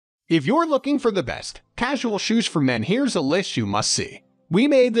If you're looking for the best casual shoes for men, here's a list you must see. We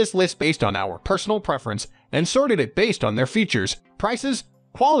made this list based on our personal preference and sorted it based on their features, prices,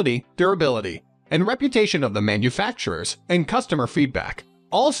 quality, durability, and reputation of the manufacturers and customer feedback.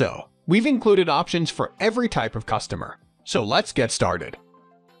 Also, we've included options for every type of customer. So let's get started.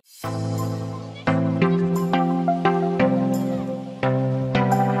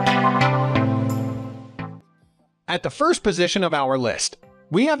 At the first position of our list,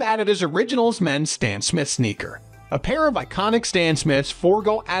 we have Adidas Originals Men's Stan Smith sneaker. A pair of iconic Stan Smith's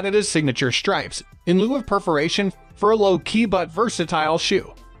Forgo Adidas signature stripes in lieu of perforation for a low-key but versatile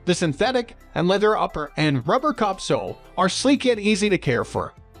shoe. The synthetic and leather upper and rubber cup sole are sleek yet easy to care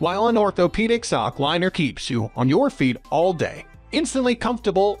for, while an orthopedic sock liner keeps you on your feet all day. Instantly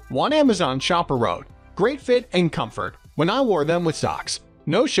comfortable, one Amazon shopper wrote, "Great fit and comfort when I wore them with socks,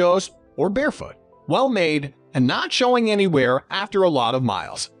 no shows, or barefoot. Well made and not showing anywhere after a lot of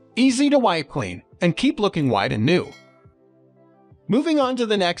miles. Easy to wipe clean and keep looking white and new." Moving on to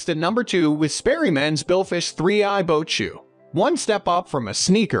the next at number 2 with Sperry Men's Billfish 3i boat shoe. One step up from a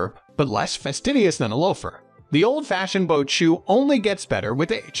sneaker, but less fastidious than a loafer. The old-fashioned boat shoe only gets better with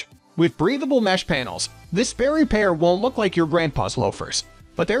age. With breathable mesh panels, this Sperry pair won't look like your grandpa's loafers,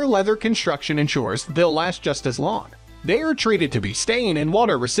 but their leather construction ensures they'll last just as long. They are treated to be stain and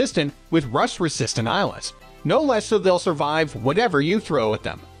water resistant with rust-resistant eyelets. No less so they'll survive whatever you throw at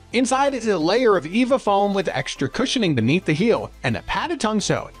them. Inside is a layer of EVA foam with extra cushioning beneath the heel and a padded tongue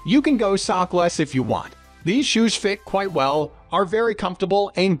so you can go sockless if you want. These shoes fit quite well, are very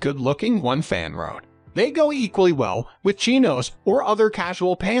comfortable and good-looking, one fan wrote. They go equally well with chinos or other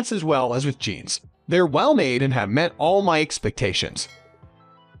casual pants as well as with jeans. They're well made and have met all my expectations.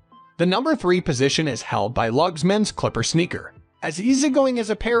 The number 3 position is held by Lugz Men's Clipper sneaker. As easygoing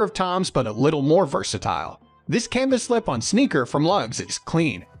as a pair of Toms but a little more versatile. This canvas slip-on sneaker from Lugz is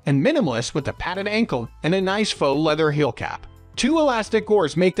clean and minimalist with a padded ankle and a nice faux leather heel cap. 2 elastic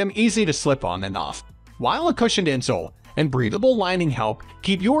gores make them easy to slip on and off, while a cushioned insole and breathable lining help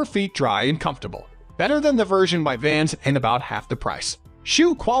keep your feet dry and comfortable. Better than the version by Vans and about half the price.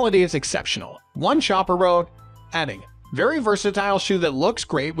 Shoe quality is exceptional, one shopper wrote, adding, "Very versatile shoe that looks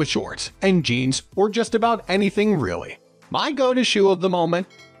great with shorts and jeans or just about anything really. My go-to shoe of the moment."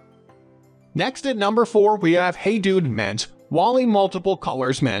 Next at number 4 we have Hey Dude Men's Wally Multiple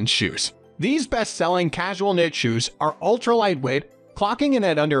Colors Men's Shoes. These best-selling casual knit shoes are ultra lightweight, clocking in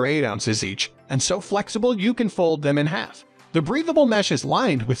at under 8 ounces each, and so flexible you can fold them in half. The breathable mesh is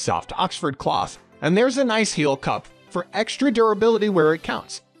lined with soft Oxford cloth, and there's a nice heel cup for extra durability where it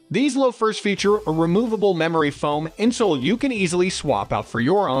counts. These loafers feature a removable memory foam insole you can easily swap out for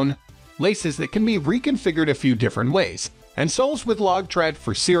your own, laces that can be reconfigured a few different ways, and soles with log tread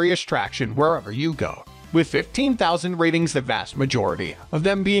for serious traction wherever you go. With 15,000 ratings, the vast majority of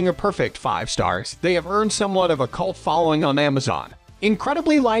them being a perfect 5 stars, they have earned somewhat of a cult following on Amazon.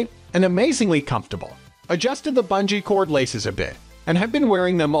 Incredibly light and amazingly comfortable. Adjusted the bungee cord laces a bit, and have been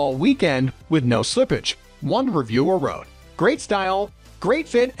wearing them all weekend with no slippage. One reviewer wrote, "Great style, great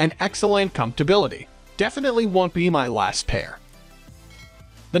fit, and excellent comfortability. Definitely won't be my last pair."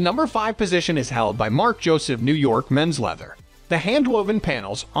 The number 5 position is held by Marc Joseph New York Men's Leather. The hand-woven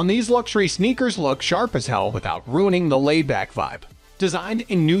panels on these luxury sneakers look sharp as hell without ruining the laid-back vibe. Designed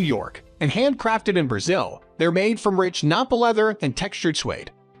in New York and handcrafted in Brazil, they're made from rich Napa leather and textured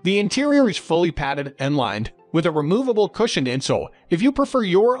suede. The interior is fully padded and lined with a removable cushioned insole if you prefer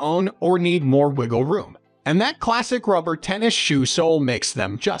your own or need more wiggle room. And that classic rubber tennis shoe sole makes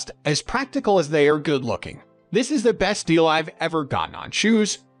them just as practical as they are good-looking. "This is the best deal I've ever gotten on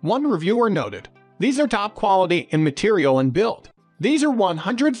shoes," one reviewer noted. "These are top quality in material and build. These are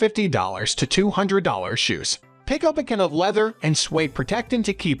 $150 to $200 shoes. Pick up a can of leather and suede protectant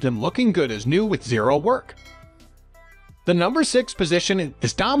to keep them looking good as new with zero work." The number 6 position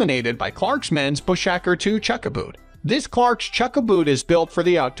is dominated by Clarks Men's Bushacre 2 Chukka boot. This Clarks Chukka boot is built for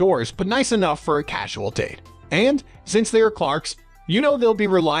the outdoors but nice enough for a casual date. And since they are Clarks, you know they'll be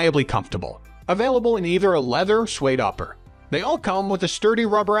reliably comfortable. Available in either a leather or suede upper. They all come with a sturdy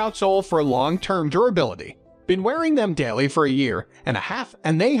rubber outsole for long-term durability. Been wearing them daily for a year and a half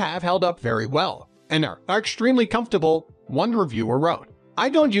and they have held up very well and are extremely comfortable, one reviewer wrote. "I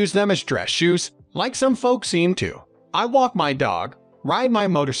don't use them as dress shoes, like some folks seem to. I walk my dog, ride my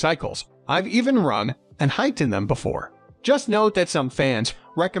motorcycles, I've even run and hiked in them before. Just note that some fans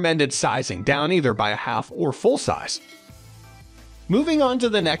recommended sizing down either by a half or full size." Moving on to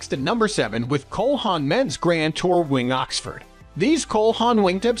the next at number 7 with Haan Men's Grand Tour Wing Oxford. These Haan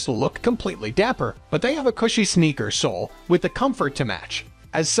wingtips look completely dapper, but they have a cushy sneaker sole with the comfort to match.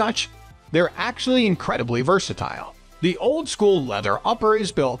 As such, they're actually incredibly versatile. The old-school leather upper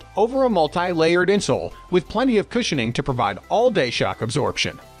is built over a multi-layered insole with plenty of cushioning to provide all-day shock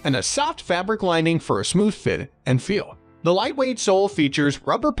absorption, and a soft fabric lining for a smooth fit and feel. The lightweight sole features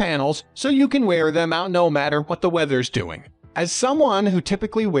rubber panels so you can wear them out no matter what the weather's doing. As someone who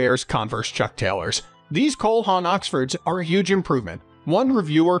typically wears Converse Chuck Taylors, these Cole Haan Oxfords are a huge improvement. One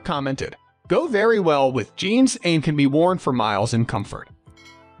reviewer commented, "Go very well with jeans and can be worn for miles in comfort."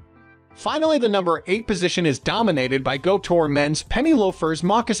 Finally, the number 8 position is dominated by Couture men's penny loafers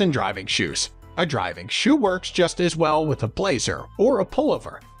moccasin driving shoes. A driving shoe works just as well with a blazer or a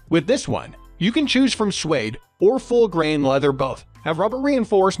pullover. With this one, you can choose from suede or full-grain leather. Both have rubber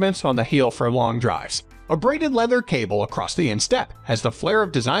reinforcements on the heel for long drives. A braided leather cable across the instep has the flair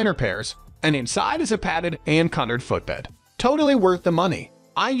of designer pairs, and inside is a padded and covered footbed. Totally worth the money.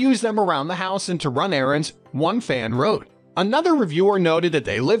 I use them around the house and to run errands, one fan wrote. Another reviewer noted that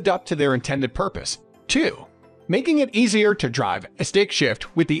they lived up to their intended purpose, too, making it easier to drive a stick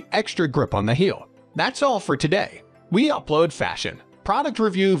shift with the extra grip on the heel. That's all for today. We upload fashion, product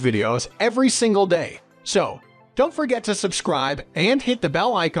review videos every single day, so don't forget to subscribe and hit the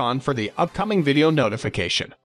bell icon for the upcoming video notification.